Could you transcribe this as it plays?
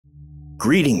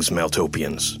Greetings,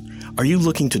 Meltopians. Are you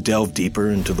looking to delve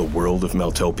deeper into the world of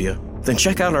Meltopia? Then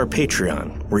check out our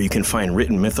Patreon, where you can find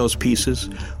written mythos pieces,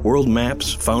 world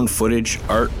maps, found footage,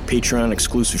 art,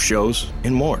 Patreon-exclusive shows,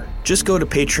 and more. Just go to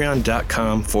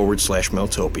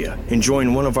patreon.com/Meltopia and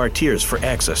join one of our tiers for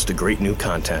access to great new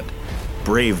content.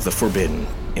 Brave the forbidden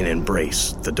and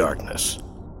embrace the darkness.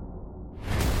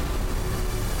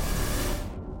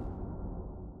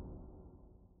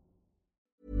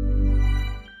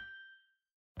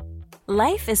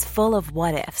 Life is full of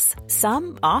what-ifs.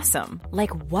 Some awesome, like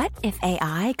what if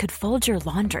AI could fold your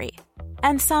laundry?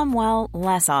 And some, well,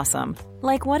 less awesome,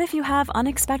 like what if you have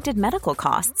unexpected medical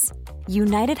costs?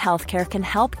 United Healthcare can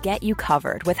help get you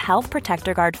covered with Health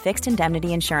Protector Guard fixed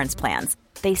indemnity insurance plans.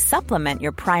 They supplement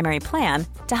your primary plan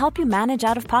to help you manage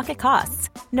out-of-pocket costs.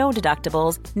 No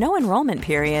deductibles, no enrollment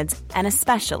periods, and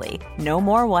especially no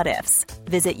more what-ifs.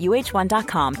 Visit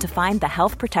uh1.com to find the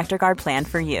Health Protector Guard plan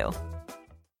for you.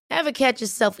 Ever catch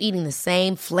yourself eating the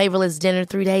same flavorless dinner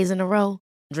 3 days in a row?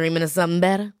 Dreaming of something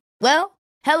better? Well,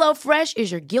 HelloFresh is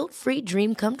your guilt-free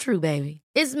dream come true, baby.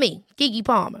 It's me, Keke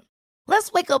Palmer.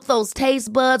 Let's wake up those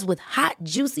taste buds with hot,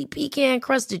 juicy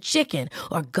pecan-crusted chicken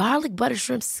or garlic butter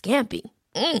shrimp scampi.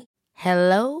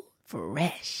 Hello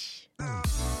Fresh.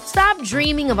 Stop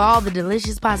dreaming of all the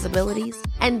delicious possibilities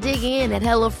and dig in at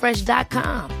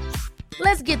HelloFresh.com.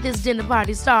 Let's get this dinner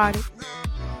party started.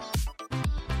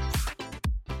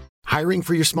 Hiring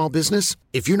for your small business?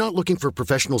 If you're not looking for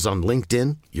professionals on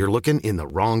LinkedIn, you're looking in the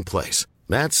wrong place.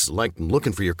 That's like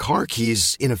looking for your car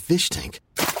keys in a fish tank.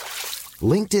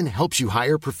 LinkedIn helps you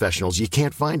hire professionals you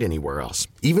can't find anywhere else,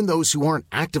 even those who aren't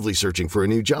actively searching for a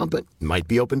new job but might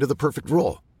be open to the perfect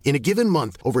role. In a given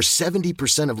month, over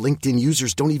 70% of LinkedIn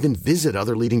users don't even visit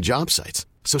other leading job sites.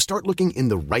 So start looking in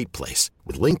the right place.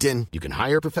 With LinkedIn, you can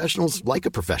hire professionals like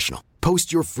a professional.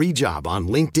 Post your free job on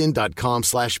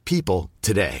linkedin.com/people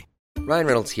today. Ryan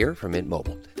Reynolds here from Mint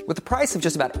Mobile. With the price of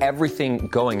just about everything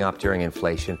going up during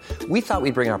inflation, we thought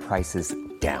we'd bring our prices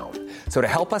down. So to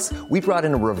help us, we brought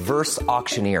in a reverse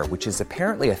auctioneer, which is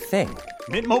apparently a thing.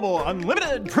 Mint Mobile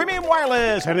Unlimited Premium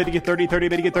Wireless. How to get 30, 30,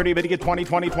 bit to get 30, bit to get 20,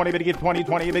 20, 20, bit to get 20,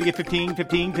 20, bit to get 15,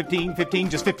 15, 15,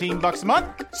 15, just $15 a month?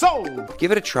 Sold!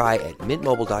 Give it a try at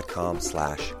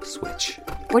mintmobile.com/switch.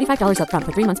 $45 up front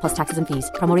for 3 months plus taxes and fees.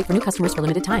 Promo rate for new customers for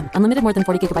limited time. Unlimited more than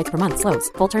 40 gigabytes per month. Slows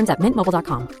full terms at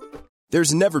mintmobile.com.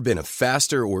 There's never been a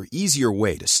faster or easier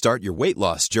way to start your weight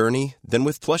loss journey than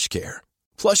with PlushCare.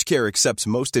 PlushCare accepts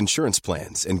most insurance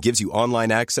plans and gives you online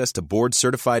access to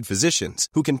board-certified physicians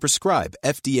who can prescribe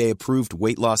FDA-approved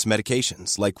weight loss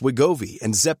medications like Wegovy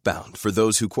and Zepbound for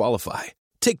those who qualify.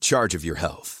 Take charge of your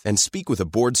health and speak with a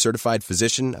board-certified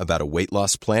physician about a weight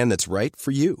loss plan that's right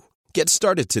for you. Get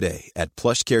started today at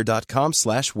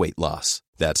plushcare.com/weight loss.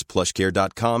 That's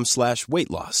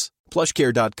plushcare.com/weight loss.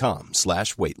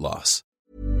 plushcare.com/weight loss.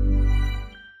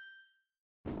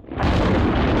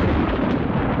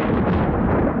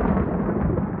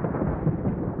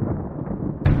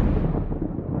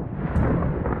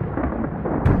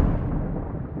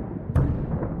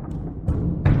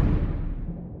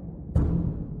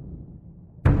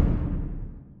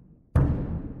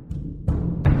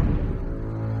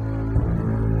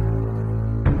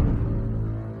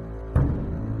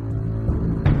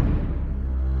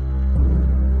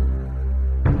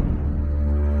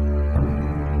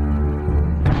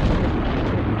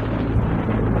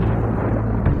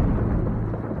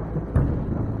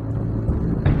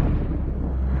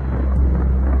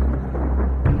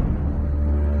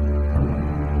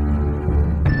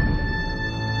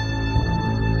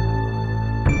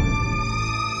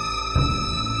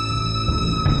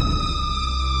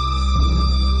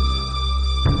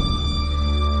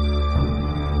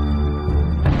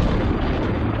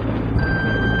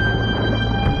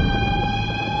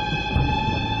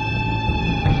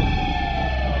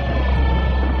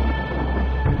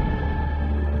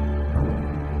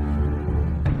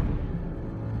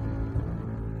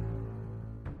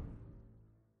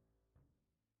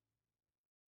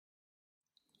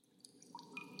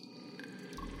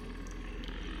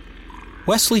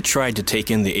 Wesley tried to take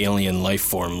in the alien life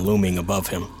form looming above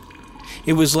him.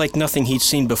 It was like nothing he'd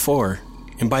seen before,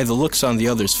 and by the looks on the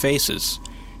others' faces,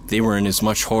 they were in as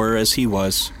much horror as he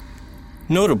was.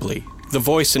 Notably, the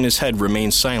voice in his head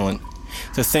remained silent,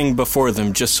 the thing before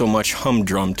them just so much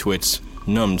humdrum to its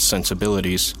numbed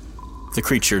sensibilities. The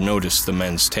creature noticed the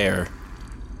men's terror.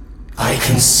 I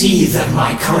can see that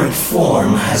my current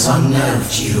form has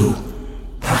unnerved you.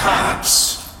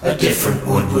 Perhaps a different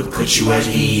one would put you at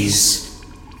ease.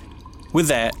 With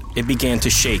that, it began to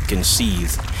shake and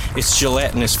seethe, its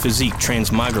gelatinous physique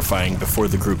transmogrifying before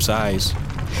the group's eyes.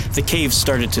 The cave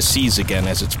started to seize again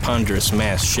as its ponderous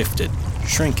mass shifted,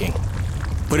 shrinking.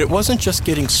 But it wasn't just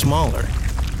getting smaller.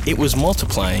 It was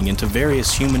multiplying into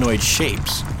various humanoid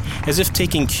shapes, as if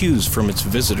taking cues from its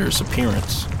visitor's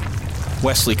appearance.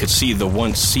 Wesley could see the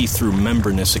once see-through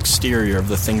membranous exterior of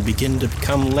the thing begin to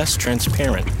become less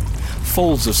transparent,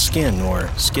 folds of skin or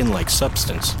skin-like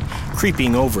substance,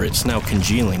 creeping over its now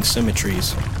congealing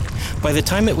symmetries. By the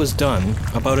time it was done,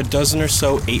 about a dozen or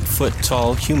so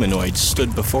 8-foot-tall humanoids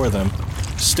stood before them,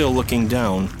 still looking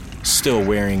down, still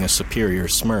wearing a superior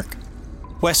smirk.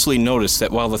 Wesley noticed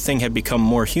that while the thing had become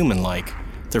more human-like,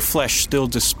 their flesh still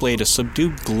displayed a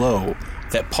subdued glow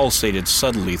that pulsated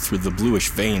subtly through the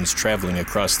bluish veins traveling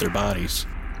across their bodies.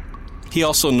 He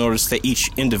also noticed that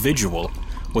each individual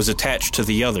was attached to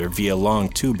the other via long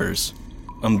tubers,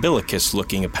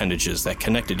 umbilicus-looking appendages that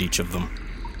connected each of them.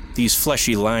 These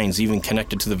fleshy lines even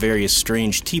connected to the various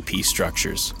strange teepee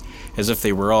structures, as if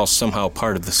they were all somehow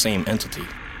part of the same entity.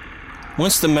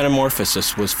 Once the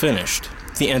metamorphosis was finished,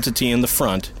 the entity in the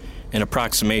front, an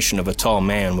approximation of a tall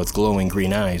man with glowing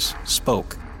green eyes,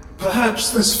 spoke.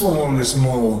 Perhaps this form is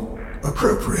more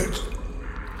appropriate.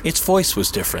 Its voice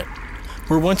was different.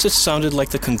 Where once it sounded like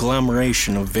the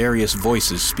conglomeration of various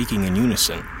voices speaking in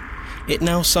unison, it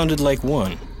now sounded like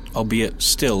one, albeit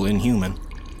still inhuman.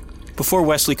 Before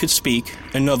Wesley could speak,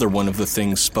 another one of the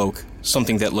things spoke,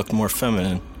 something that looked more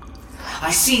feminine.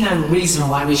 I see no reason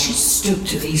why we should stoop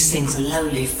to these things'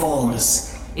 lowly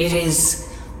forms. It is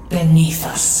beneath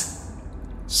us.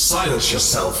 Silence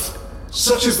yourself.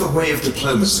 Such is the way of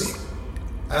diplomacy.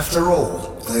 After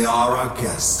all, they are our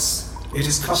guests. It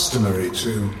is customary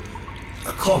to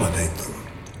accommodate them.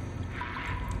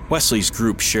 Wesley's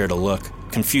group shared a look,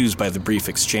 confused by the brief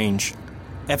exchange.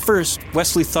 At first,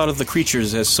 Wesley thought of the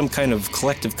creatures as some kind of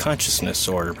collective consciousness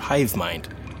or hive mind,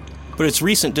 but its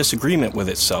recent disagreement with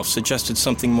itself suggested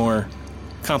something more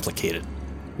complicated.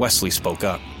 Wesley spoke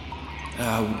up.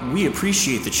 We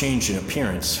appreciate the change in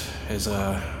appearance, as,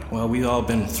 we've all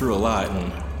been through a lot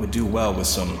and would do well with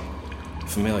some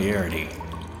familiarity.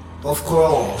 Of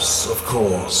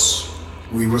course.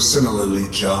 We were similarly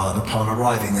jarred upon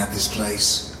arriving at this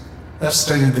place. As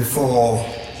stated before,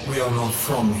 we are not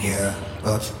from here,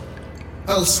 but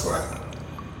elsewhere.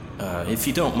 If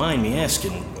you don't mind me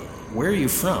asking, where are you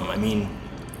from? I mean,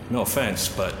 no offense,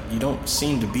 but you don't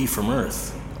seem to be from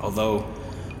Earth. Although,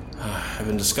 I've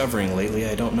been discovering lately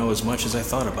I don't know as much as I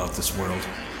thought about this world.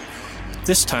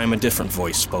 This time a different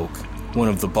voice spoke, one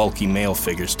of the bulky male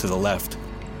figures to the left.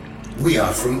 We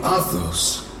are from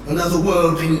Athos, another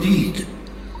world indeed.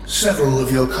 Several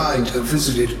of your kind have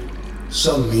visited,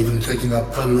 some even taking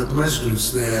up permanent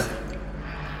residence there.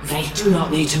 They do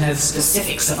not need to know the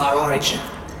specifics of our origin.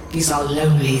 These are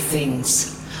lowly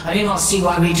things. I do not see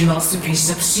why we do not simply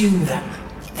subsume them.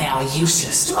 They are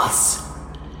useless to us.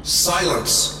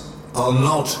 Silence! I'll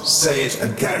not say it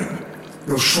again.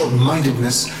 Your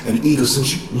short-mindedness and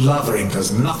egocentric blathering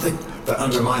does nothing but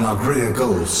undermine our greater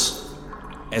goals.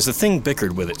 As the thing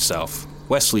bickered with itself,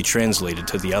 Wesley translated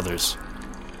to the others.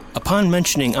 Upon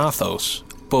mentioning Athos,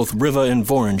 both Riva and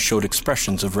Vorin showed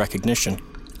expressions of recognition.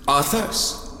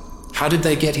 Athos? How did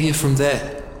they get here from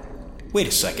there? Wait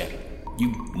a second.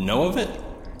 You know of it?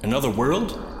 Another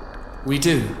world? We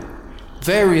do.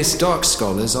 Various dark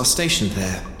scholars are stationed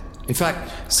there. In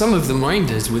fact, some of the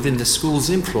minders within the school's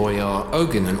employ are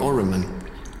Ogun and Oruman,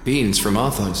 beings from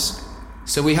Athos.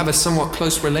 So we have a somewhat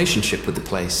close relationship with the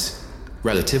place,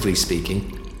 relatively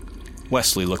speaking.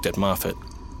 Wesley looked at Moffat.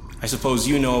 I suppose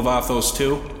you know of Athos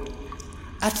too?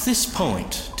 At this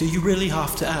point, do you really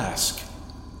have to ask?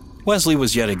 Wesley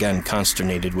was yet again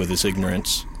consternated with his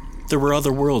ignorance. There were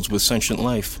other worlds with sentient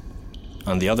life.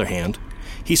 On the other hand,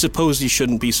 he supposed he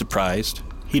shouldn't be surprised.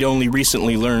 He'd only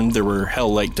recently learned there were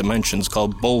hell-like dimensions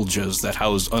called bulges that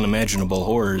housed unimaginable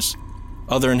horrors.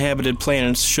 Other inhabited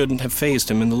planets shouldn't have fazed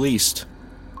him in the least.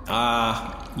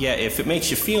 Yeah, if it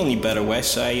makes you feel any better,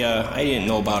 Wes, I didn't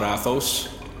know about Athos.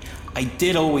 I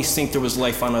did always think there was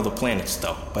life on other planets,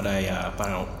 though, but I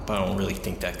don't really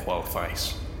think that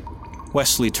qualifies.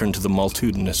 Wesley turned to the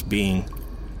multitudinous being.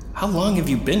 How long have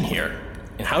you been here?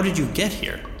 And how did you get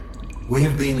here? We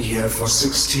have been here for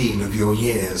 16 of your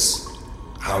years.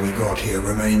 How we got here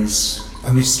remains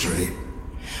a mystery.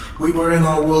 We were in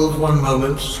our world one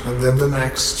moment, and then the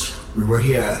next, we were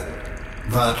here.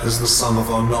 That is the sum of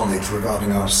our knowledge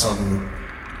regarding our sudden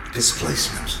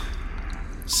displacement.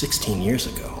 16 years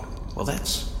ago? Well,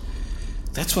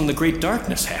 that's when the Great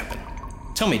Darkness happened.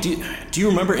 Tell me, do you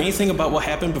remember anything about what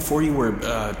happened before you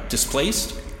were,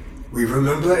 displaced? We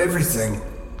remember everything.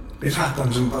 It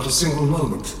happened in but a single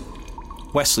moment.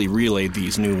 Wesley relayed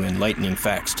these new enlightening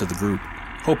facts to the group,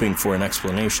 hoping for an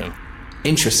explanation.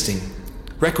 Interesting.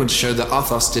 Records show that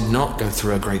Arthos did not go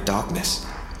through a great darkness.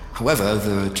 However,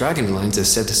 the dragon lines are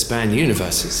said to span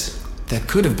universes. There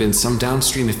could have been some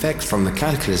downstream effect from the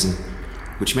cataclysm,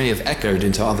 which may have echoed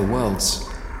into other worlds.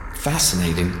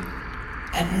 Fascinating.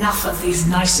 Enough of these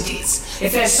niceties.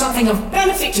 If there's something of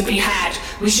benefit to be had,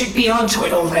 we should be onto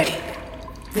it already.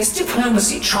 This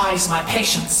diplomacy tries my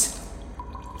patience.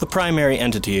 The primary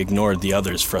entity ignored the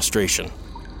other's frustration.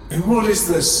 And what is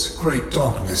this great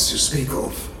darkness you speak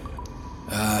of?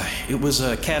 It was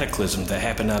a cataclysm that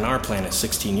happened on our planet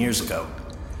 16 years ago.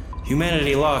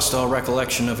 Humanity lost all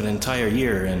recollection of an entire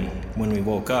year, and when we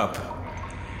woke up,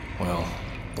 well,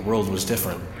 the world was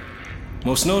different.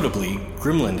 Most notably,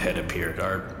 Grimland had appeared,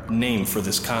 our name for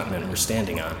this continent we're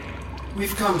standing on.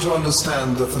 We've come to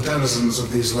understand that the denizens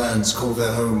of these lands call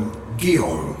their home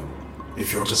Gion.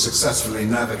 If you're to successfully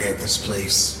navigate this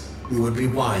place, you would be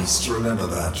wise to remember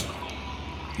that.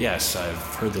 Yes, I've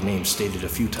heard the name stated a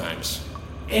few times.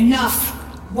 Enough!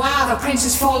 Why are the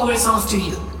prince's followers after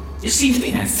you? You seem to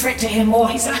be no threat to him or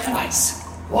his acolytes.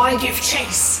 Why give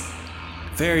chase?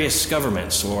 Various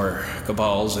governments, or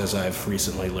cabals as I've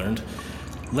recently learned,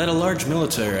 led a large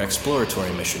military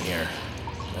exploratory mission here.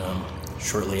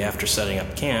 Shortly after setting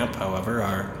up camp, however,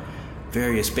 our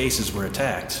various bases were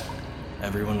attacked.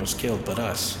 Everyone was killed but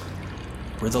us.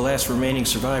 We're the last remaining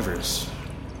survivors.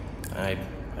 I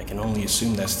can only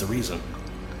assume that's the reason.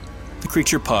 The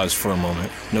creature paused for a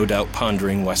moment, no doubt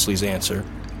pondering Wesley's answer.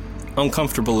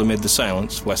 Uncomfortable amid the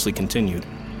silence, Wesley continued.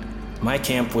 My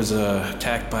camp was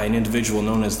attacked by an individual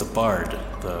known as the Bard,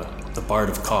 the Bard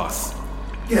of Koth.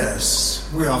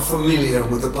 Yes, we are familiar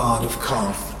with the Bard of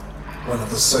Koth. One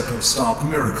of the Serpent's dark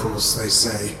miracles, they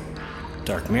say.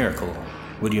 Dark miracle?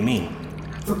 What do you mean?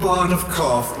 The Bard of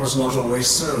Koth was not always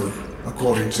so,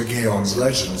 according to Geon's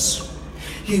legends.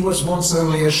 He was once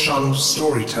only a shunned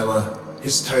storyteller,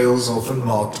 his tales often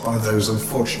mocked by those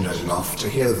unfortunate enough to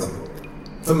hear them.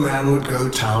 The man would go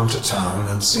town to town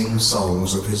and sing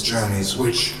songs of his journeys,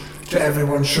 which, to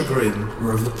everyone's chagrin,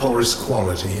 were of the poorest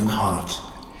quality and heart.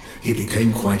 He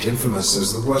became quite infamous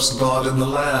as the worst bard in the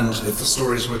land, if the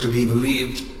stories were to be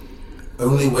believed.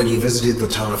 Only when he visited the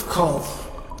town of Koth,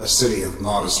 a city of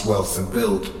modest wealth and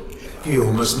build, he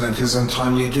almost met his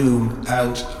untimely doom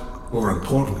and, more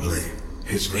importantly,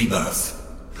 his rebirth.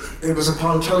 It was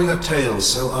upon telling a tale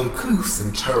so uncouth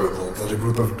and terrible that a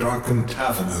group of drunken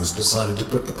taverners decided to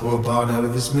put the poor bard out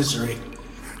of his misery,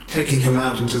 taking him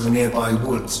out into the nearby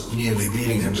woods and nearly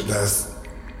beating him to death.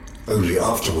 Only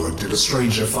afterward did a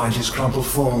stranger find his crumpled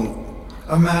form,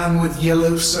 a man with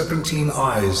yellow serpentine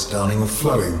eyes donning a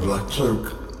flowing black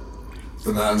cloak.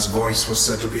 The man's voice was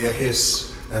said to be a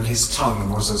hiss, and his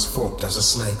tongue was as forked as a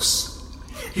snake's.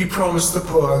 He promised the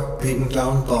poor,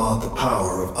 beaten-down bard the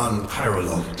power of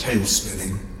unparalleled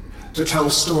tale-spinning, to tell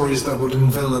stories that would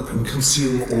envelop and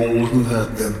consume all who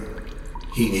heard them.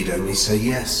 He need only say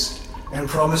yes, and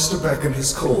promise to beckon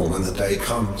his call when the day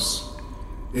comes.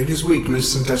 In his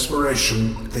weakness and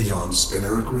desperation, the yarn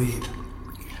spinner agreed.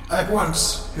 At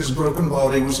once, his broken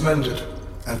body was mended,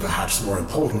 and perhaps more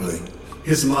importantly,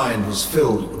 his mind was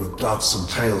filled with darksome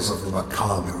tales of the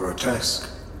macabre and grotesque.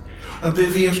 A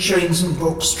bevy of chains and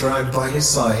books dragged by his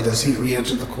side as he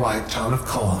re-entered the quiet town of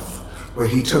Koth, where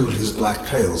he told his black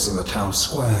tales in the town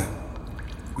square.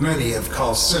 Many of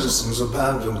Koth's citizens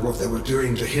abandoned what they were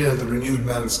doing to hear the renewed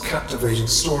man's captivating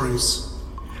stories.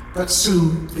 But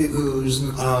soon the oohs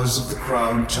and ahs of the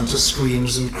crowd turned to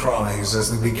screams and cries as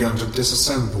they began to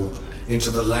disassemble into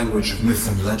the language of myth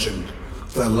and legend,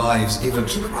 their lives given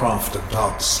to the craft of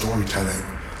dark storytelling,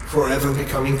 forever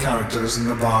becoming characters in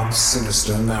the bard's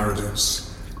sinister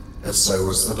narratives. And so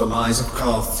was the demise of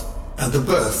Koth, and the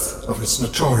birth of its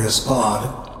notorious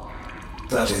bard.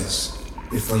 That is,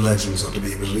 if the legends are to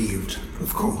be believed,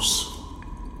 of course.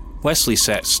 Wesley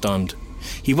sat stunned.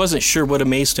 He wasn't sure what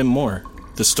amazed him more,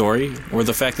 the story, or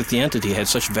the fact that the entity had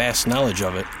such vast knowledge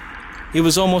of it. It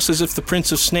was almost as if the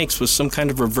Prince of Snakes was some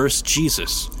kind of reverse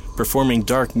Jesus, performing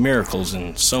dark miracles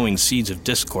and sowing seeds of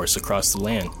discourse across the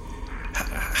land.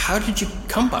 How did you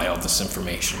come by all this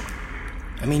information?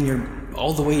 I mean, you're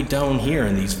all the way down here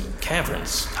in these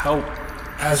caverns. How...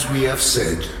 As we have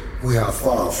said, we are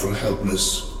far from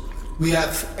helpless. We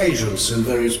have agents in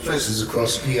various places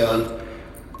across Gion.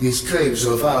 These caves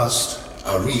are vast,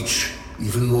 our reach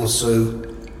even more so.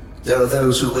 There are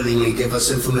those who willingly give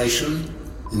us information,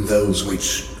 and those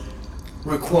which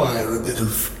require a bit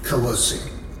of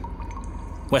coercing.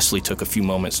 Wesley took a few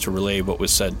moments to relay what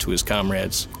was said to his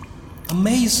comrades.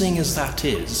 Amazing as that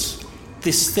is,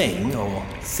 this thing, or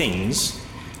things,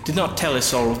 did not tell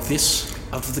us all of this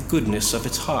out of the goodness of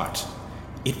its heart.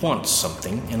 It wants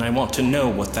something, and I want to know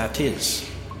what that is.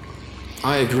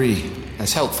 I agree.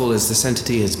 As helpful as this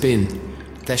entity has been,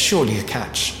 there's surely a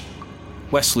catch.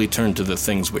 Wesley turned to the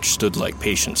things which stood like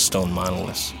patient stone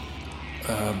monoliths.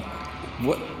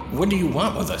 What do you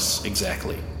want with us,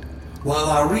 exactly? While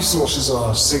our resources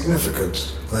are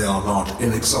significant, they are not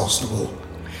inexhaustible.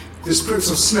 This Prince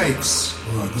of Snakes,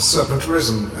 or the Serpent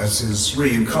Risen, as his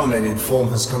reincarnated form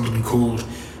has come to be called,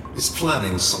 is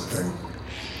planning something.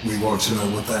 We want to know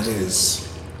what that is.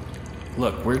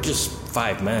 Look, we're just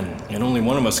 5 men, and only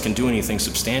one of us can do anything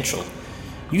substantial.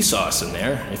 You saw us in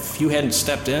there. If you hadn't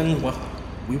stepped in, well,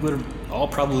 we would have all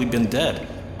probably been dead.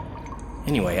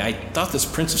 Anyway, I thought this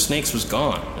Prince of Snakes was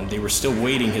gone, and they were still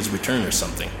waiting his return or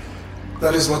something.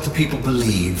 That is what the people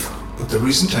believe, but the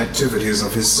recent activities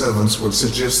of his servants would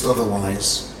suggest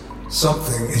otherwise.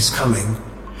 Something is coming.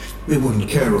 We wouldn't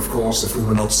care, of course, if we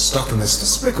were not stuck in this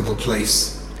despicable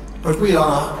place. But we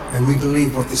are, and we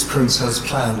believe what this prince has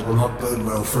planned will not bode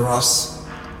well for us,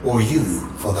 or you,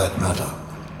 for that matter.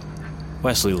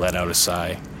 Wesley let out a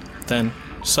sigh. Then,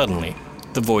 suddenly,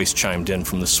 the voice chimed in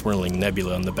from the swirling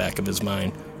nebula in the back of his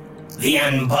mind. The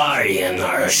Anbarian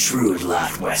are a shrewd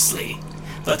lot, Wesley,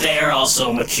 but they are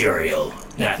also mercurial,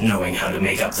 not knowing how to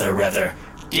make up their rather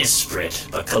disparate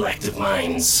but collective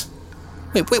minds.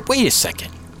 Wait a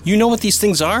second. You know what these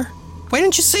things are? Why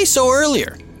didn't you say so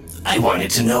earlier? I wanted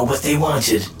to know what they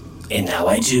wanted, and now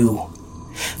I do.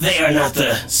 They are not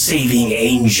the saving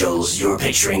angels you're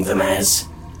picturing them as.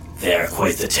 They are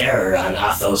quite the terror on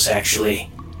Athos, actually.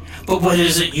 But what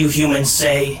is it you humans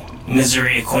say?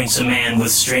 Misery acquaints a man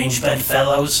with strange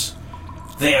bedfellows?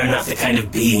 They are not the kind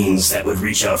of beings that would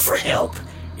reach out for help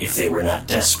if they were not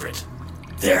desperate.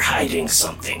 They're hiding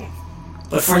something.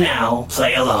 But for now,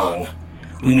 play along.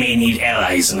 We may need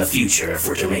allies in the future if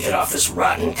we're to make it off this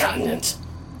rotten continent.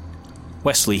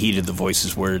 Wesley heeded the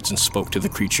voice's words and spoke to the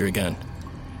creature again.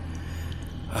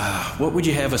 What would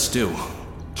you have us do?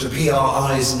 To be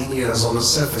our eyes and ears on the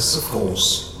surface, of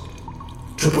course.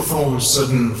 To perform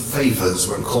certain favors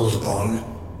when called upon.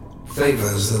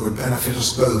 Favors that would benefit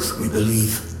us both, we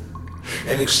believe.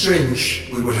 In exchange,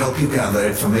 we would help you gather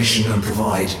information and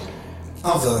provide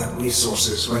other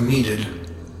resources when needed.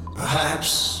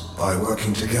 Perhaps, by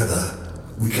working together,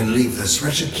 we can leave this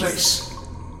wretched place.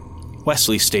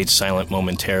 Wesley stayed silent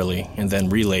momentarily and then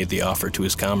relayed the offer to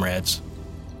his comrades.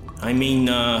 I mean,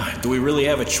 do we really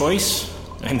have a choice?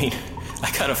 I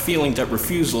got a feeling that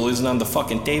refusal isn't on the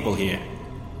fucking table here.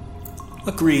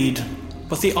 Agreed,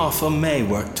 but the offer may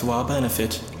work to our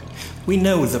benefit. We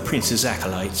know the prince's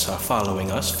acolytes are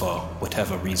following us for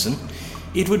whatever reason.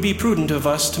 It would be prudent of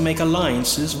us to make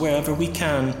alliances wherever we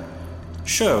can.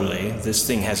 Surely, this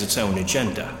thing has its own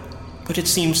agenda, but it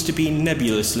seems to be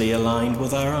nebulously aligned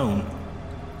with our own.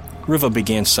 Riva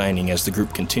began signing as the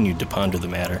group continued to ponder the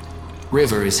matter.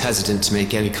 River is hesitant to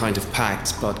make any kind of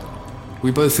pact, but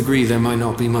we both agree there might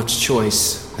not be much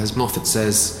choice. As Moffat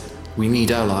says, we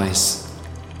need allies.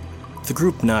 The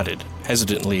group nodded,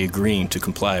 hesitantly agreeing to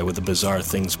comply with the bizarre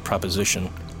thing's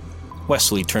proposition.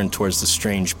 Wesley turned towards the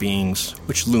strange beings,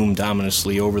 which loomed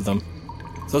ominously over them.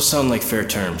 Those sound like fair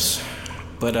terms.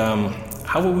 But,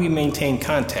 how will we maintain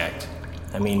contact?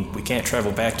 We can't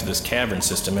travel back to this cavern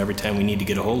system every time we need to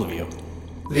get a hold of you.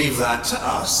 Leave that to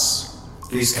us.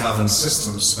 These cavern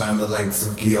systems span the length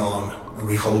of Guion, and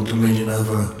we hold dominion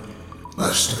over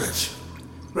most of it.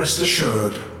 Rest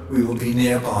assured, we will be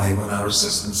nearby when our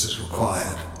assistance is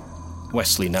required.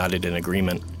 Wesley nodded in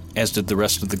agreement, as did the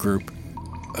rest of the group.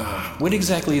 What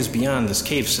exactly is beyond this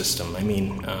cave system?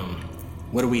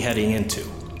 What are we heading into?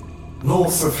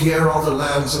 North of here are the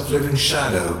lands of living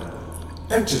shadow.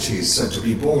 Entities said to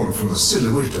be born from the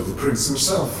silhouette of the prince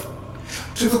himself.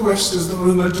 To the west is the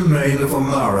rumored domain of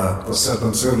Amara, the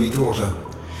serpent's only daughter.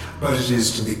 But it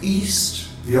is to the east,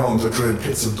 beyond the dread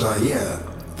pits of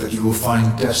Dayer, that you will find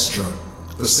Destra,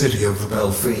 the city of the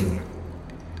Belfine.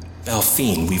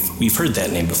 Belfine, we've heard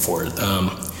that name before.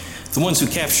 The ones who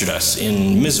captured us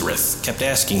in Mizrith kept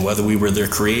asking whether we were their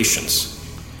creations.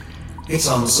 It's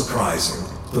unsurprising.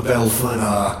 The Belfine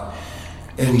are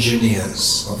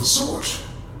engineers of a sort.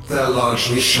 They're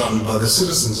largely shunned by the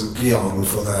citizens of Guion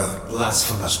for their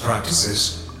blasphemous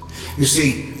practices. You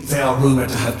see, they are rumored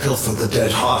to have pilfered the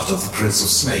dead heart of the Prince of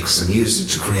Snakes and used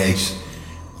it to create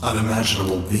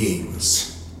unimaginable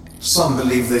beings. Some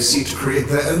believe they seek to create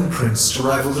their own prince to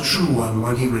rival the true one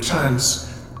when he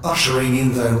returns, ushering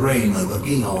in their reign over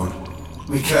Guion.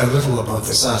 We care little about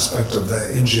this aspect of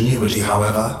their ingenuity,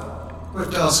 however.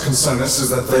 What does concern us is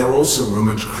that they are also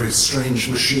rumored to create strange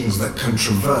machines that can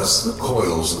traverse the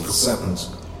coils of the serpent.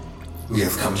 We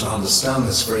have come to understand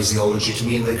this phraseology to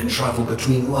mean they can travel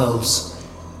between worlds.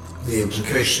 The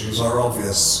implications are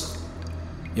obvious.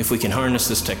 If we can harness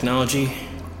this technology,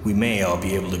 we may all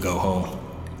be able to go home.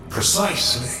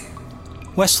 Precisely.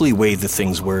 Wesley weighed the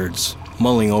thing's words,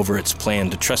 mulling over its plan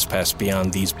to trespass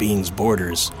beyond these beings'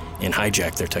 borders and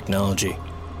hijack their technology.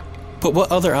 But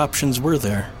what other options were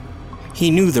there?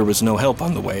 He knew there was no help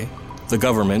on the way. The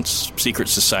governments, secret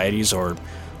societies, or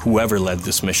whoever led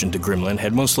this mission to Grimland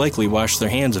had most likely washed their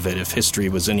hands of it if history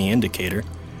was any indicator.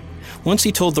 Once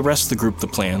he told the rest of the group the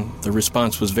plan, the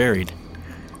response was varied.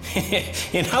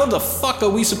 And how the fuck are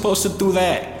we supposed to do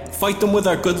that? Fight them with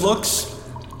our good looks?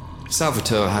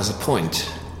 Salvatore has a point.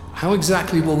 How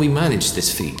exactly will we manage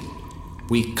this feat?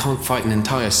 We can't fight an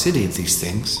entire city of these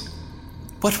things.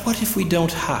 But what if we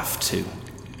don't have to?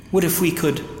 What if we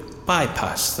could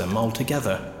bypass them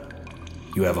altogether?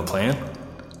 You have a plan?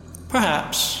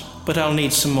 Perhaps, but I'll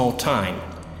need some more time.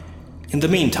 In the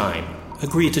meantime,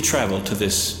 agree to travel to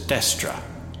this Destra.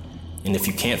 And if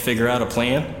you can't figure out a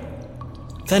plan,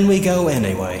 then we go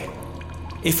anyway.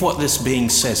 If what this being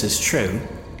says is true,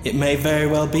 it may very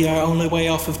well be our only way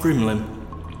off of Grimland.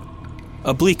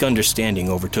 A bleak understanding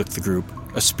overtook the group,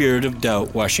 a spirit of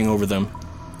doubt washing over them.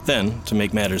 Then, to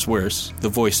make matters worse, the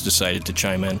voice decided to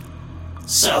chime in.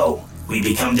 So, we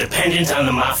become dependent on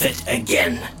the Moffat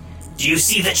again. Do you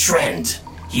see the trend?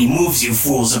 He moves you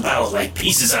fools about like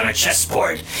pieces on a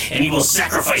chessboard, and he will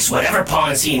sacrifice whatever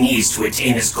pawns he needs to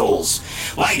attain his goals.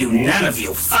 Why do none of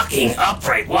you fucking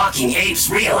upright walking apes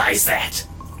realize that?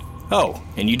 Oh,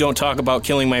 and you don't talk about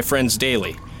killing my friends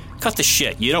daily. Cut the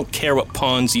shit. You don't care what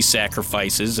pawns he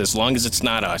sacrifices as long as it's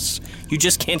not us. You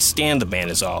just can't stand the man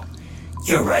is all.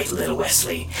 You're right, little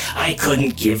Wesley. I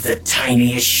couldn't give the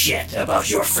tiniest shit about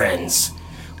your friends.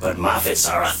 But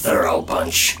Moffats are a thorough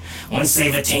bunch. Once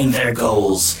they've attained their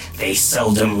goals, they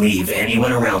seldom leave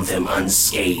anyone around them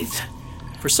unscathed.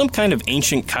 For some kind of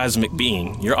ancient cosmic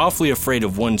being, you're awfully afraid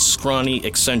of one scrawny,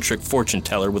 eccentric fortune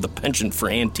teller with a penchant for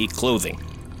antique clothing.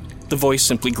 The voice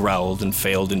simply growled and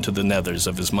failed into the nethers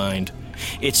of his mind,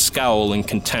 its scowl and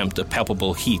contempt a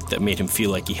palpable heat that made him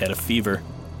feel like he had a fever.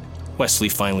 Wesley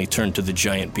finally turned to the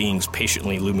giant beings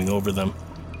patiently looming over them.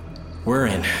 We're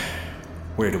in.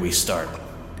 Where do we start?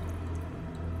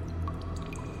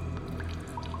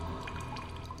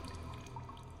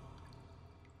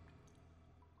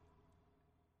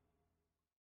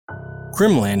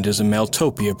 Grimland is a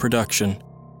Maltopia production.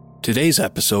 Today's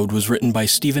episode was written by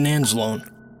Stephen Anzalone.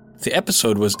 The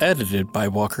episode was edited by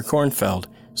Walker Kornfeld.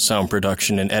 Sound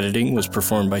production and editing was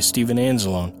performed by Stephen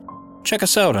Anzalone. Check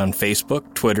us out on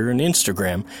Facebook, Twitter, and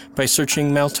Instagram by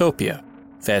searching Maltopia.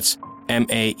 That's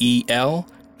Maltopia.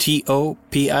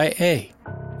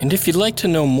 And if you'd like to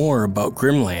know more about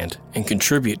Grimland and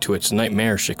contribute to its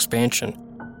nightmarish expansion,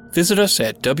 visit us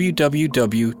at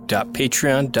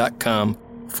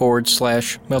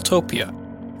www.patreon.com/Maltopia,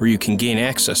 where you can gain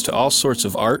access to all sorts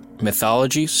of art,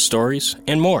 mythology, stories,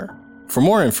 and more. For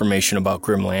more information about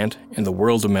Grimland and the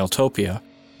world of Maltopia,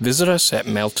 visit us at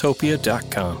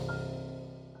maltopia.com.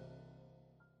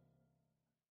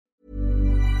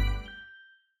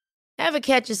 Ever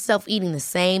catch yourself eating the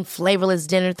same flavorless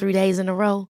dinner 3 days in a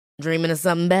row? Dreaming of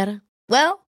something better?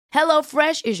 Well,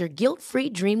 HelloFresh is your guilt-free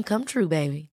dream come true,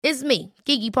 baby. It's me,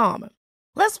 Keke Palmer.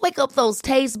 Let's wake up those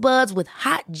taste buds with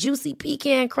hot, juicy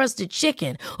pecan-crusted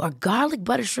chicken or garlic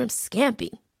butter shrimp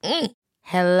scampi.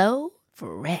 Hello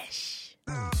Fresh.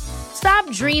 Stop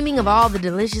dreaming of all the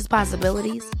delicious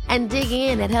possibilities and dig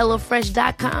in at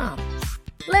HelloFresh.com.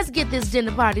 Let's get this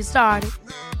dinner party started.